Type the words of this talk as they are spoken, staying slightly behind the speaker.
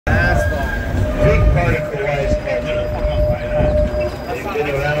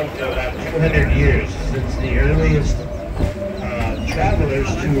200 years since the earliest travelers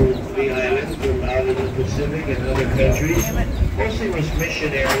to the island from out of the Pacific and other countries, mostly was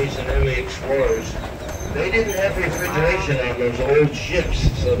missionaries and early explorers. They didn't have refrigeration on those old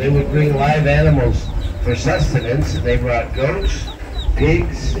ships, so they would bring live animals for sustenance, and they brought goats,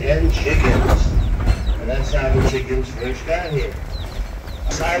 pigs, and chickens. And that's how the chickens first got here.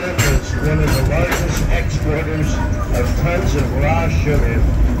 This island was one of the largest exporters of tons of raw sugar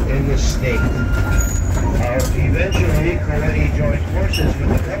in the state. Eventually, Coletti joined forces with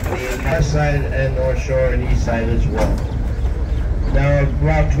the company in West Side and North Shore and East Side as well. Now,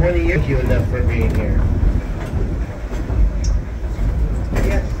 about 20 years, you enough for being here.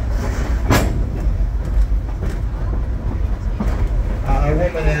 Yes. A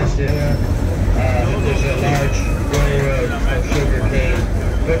woman asked if there's a large grower of sugar cane,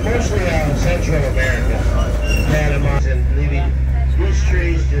 but mostly out in Central America, Panama, and leaving. These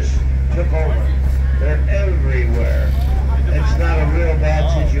trees just took over. They're everywhere. It's not a real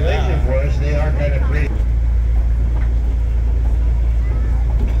bad situation for us. They are kind of pretty.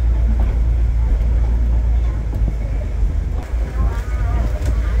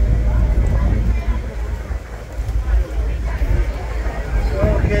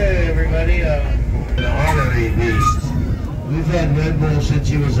 Okay, everybody, an honorary beast. We've had Red Bull since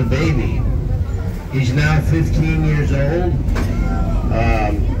he was a baby. He's now 15 years old.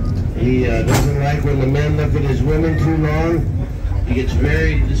 He doesn't like when the men look at his women too long. He gets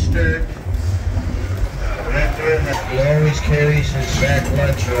very disturbed. He always carries his sack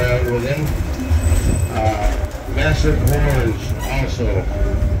lunch around with him. Massive horns also.